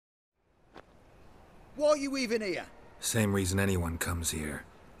Why are you even here? Same reason anyone comes here.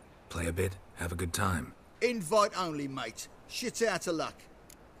 Play a bit, have a good time. Invite only, mate. Shit's out of luck.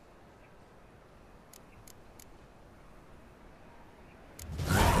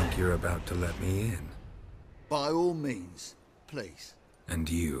 I think you're about to let me in. By all means, please. And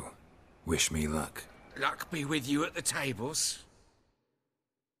you, wish me luck. Luck be with you at the tables.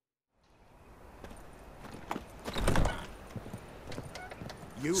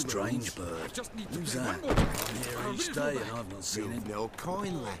 You Strange Rose. bird. Just need to Who's play that? one more. I'm here each day and I've not seen him. No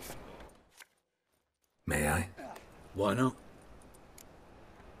coin left. May I? Why not?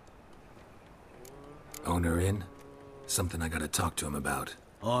 Owner in? Something I gotta talk to him about.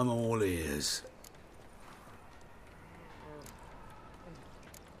 I'm all ears.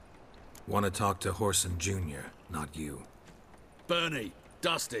 Want to talk to Whoreson Jr., not you. Bernie,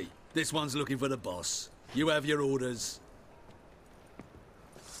 Dusty, this one's looking for the boss. You have your orders.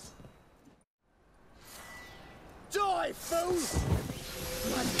 Die, fool!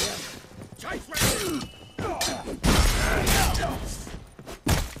 Chase round!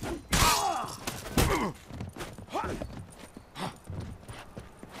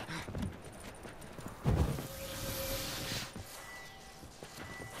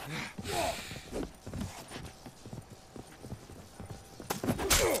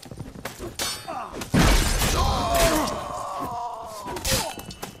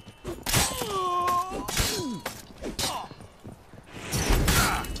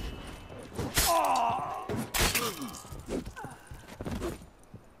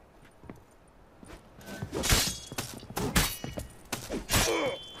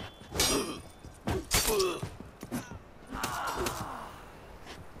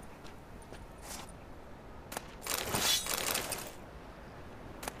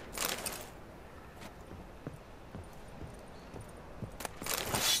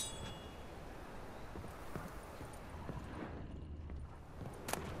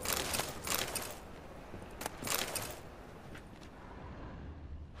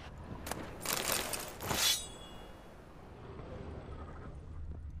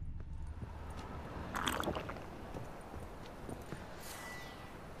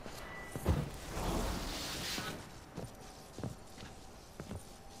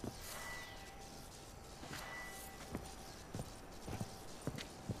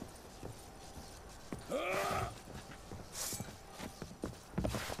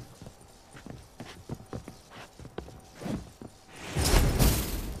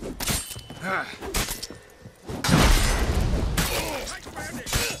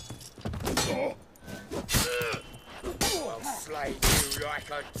 I'll slay you like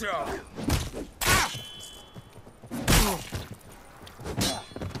a dog.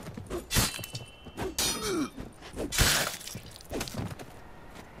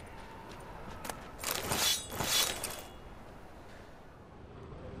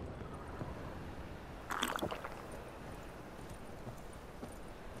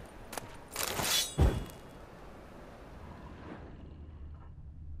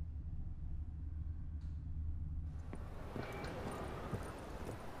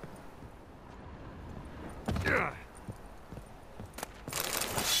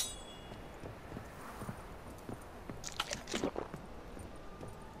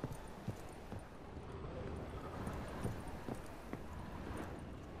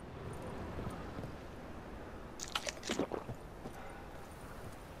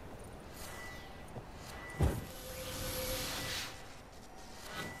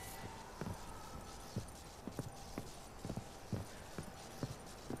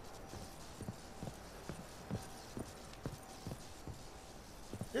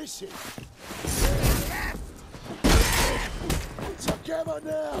 This is... Together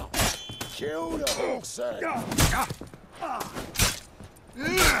now! Kill the Whoreson!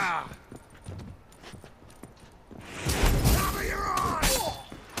 Cover your eyes!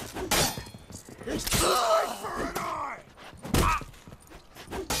 It's Wait for an eye!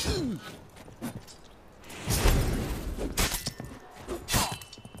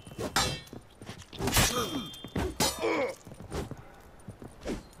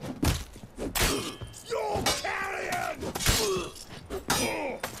 You're carrion!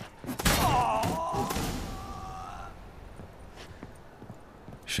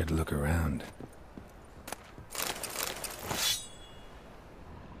 Should look around.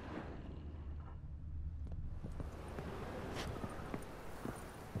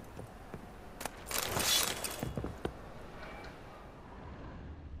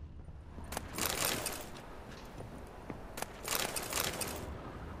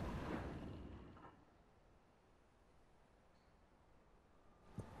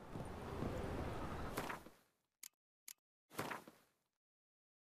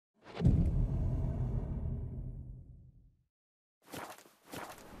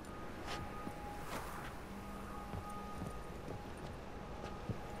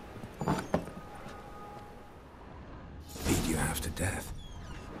 death.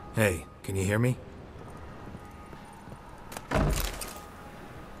 Hey, can you hear me?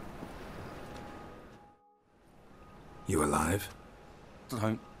 You alive?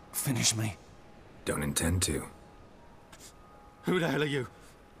 Don't finish me. Don't intend to. Who the hell are you?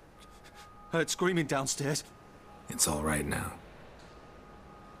 Heard screaming downstairs. It's all right now.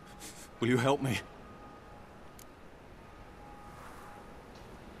 Will you help me?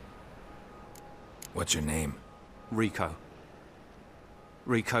 What's your name? Rico.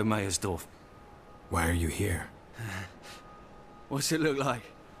 Rico Meyersdorf. Why are you here? What's it look like?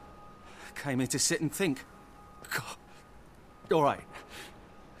 Came here to sit and think. God. All right.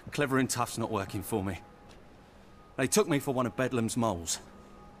 Clever and tough's not working for me. They took me for one of Bedlam's moles.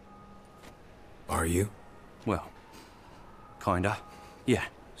 Are you? Well, kinda. Yeah.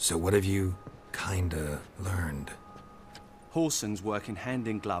 So what have you kinda learned? Whoreson's working hand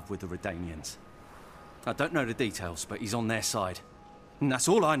in glove with the Redanians. I don't know the details, but he's on their side. And that's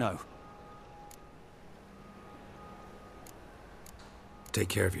all I know. Take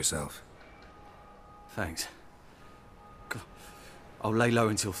care of yourself. Thanks. God. I'll lay low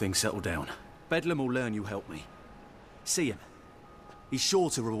until things settle down. Bedlam will learn you helped me. See him. He's sure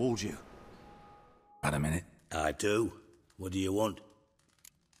to reward you. Got a minute? I do. What do you want?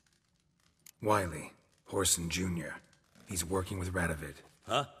 Wiley, Whoreson Jr. He's working with Radovid.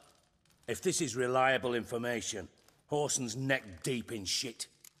 Huh? If this is reliable information, Whoreson's neck deep in shit.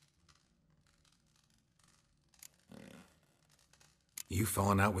 You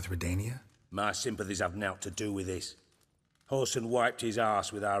fallen out with Redania? My sympathies have naught to do with this. Whoreson wiped his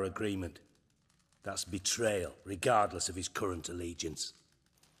arse with our agreement. That's betrayal, regardless of his current allegiance.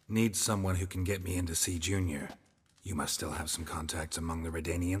 Need someone who can get me into C Jr. You must still have some contacts among the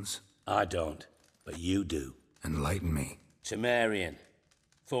Redanians? I don't, but you do. Enlighten me. Temerian,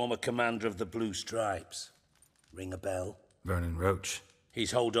 former commander of the Blue Stripes. Ring a bell? Vernon Roach.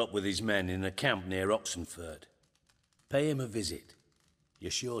 He's holed up with his men in a camp near Oxenford. Pay him a visit.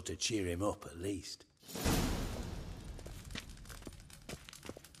 You're sure to cheer him up, at least.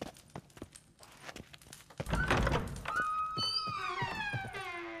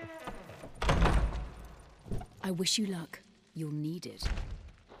 I wish you luck. You'll need it.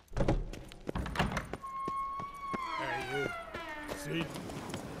 Hey, you. See?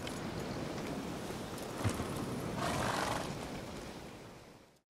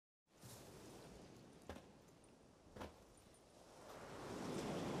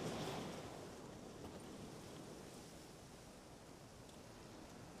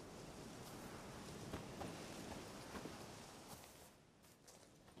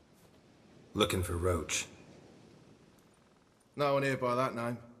 Looking for Roach. No one here by that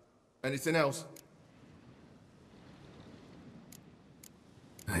name. Anything else?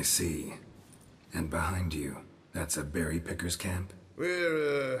 I see. And behind you, that's a berry picker's camp?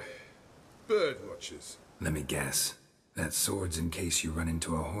 We're, bird watchers. Let me guess. That sword's in case you run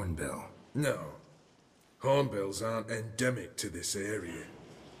into a hornbill. No. Hornbills aren't endemic to this area.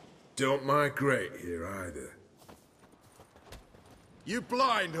 Don't migrate here either. You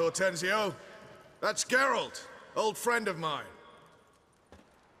blind, Hortensio? That's Geralt, old friend of mine.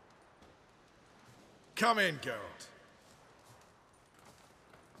 Come in, Geralt.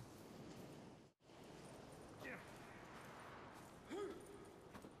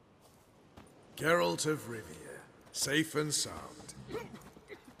 Geralt of Rivia, safe and sound.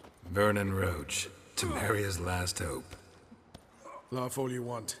 Vernon Roach, Temeria's last hope. Laugh all you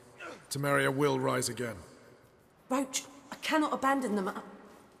want. Temeria will rise again. Roach, I cannot abandon them.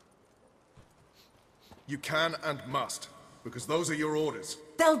 You can and must, because those are your orders.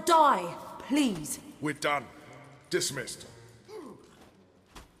 They'll die, please. We're done. Dismissed.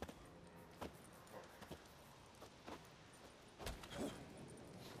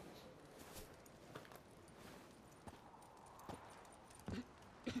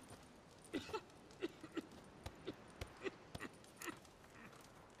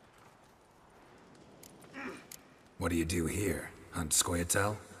 What do you do here? Hunt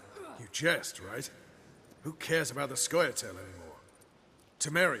Scoia'tael? You jest, right? Who cares about the Scoia'tael anymore?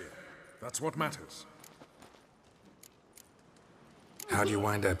 Temeria, that's what matters. How'd you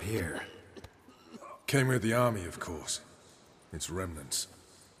wind up here? Came with the army, of course. Its remnants.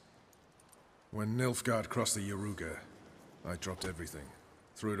 When Nilfgaard crossed the Yaruga, I dropped everything.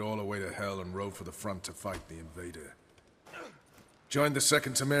 Threw it all away to hell and rode for the front to fight the invader. Joined the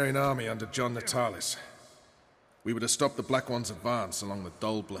 2nd Temerian army under John Natalis. We were to stop the Black One's advance along the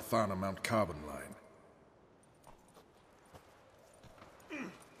Dol Blethana Mount Carbon line.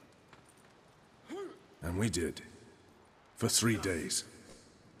 And we did. For 3 days.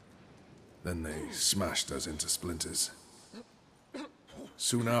 Then they smashed us into splinters.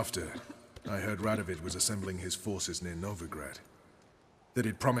 Soon after, I heard Radovid was assembling his forces near Novigrad. That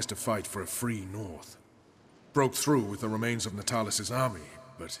he'd promised to fight for a free North. Broke through with the remains of Natalis' army,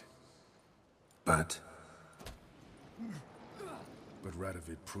 but... But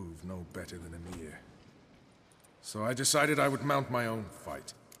Radovid proved no better than Emir. So I decided I would mount my own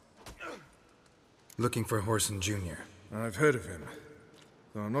fight. looking for Whoreson Jr. I've heard of him.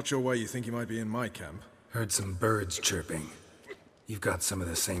 Though I'm not sure why you think he might be in my camp. Heard some birds chirping. You've got some of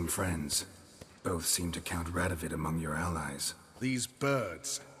the same friends. Both seem to count Radovid among your allies. These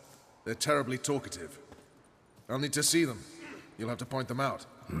birds. They're terribly talkative. I'll need to see them. You'll have to point them out.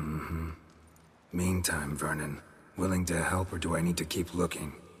 Mm-hmm. Meantime, Vernon, willing to help or do I need to keep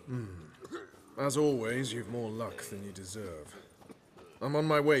looking? As always, you've more luck than you deserve. I'm on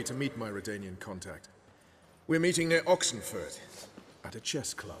my way to meet my Redanian contact. We're meeting near Oxenford, at a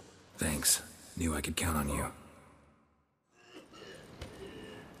chess club. Thanks. Knew I could count on you.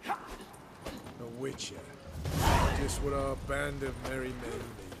 A witcher. Just what our band of merry men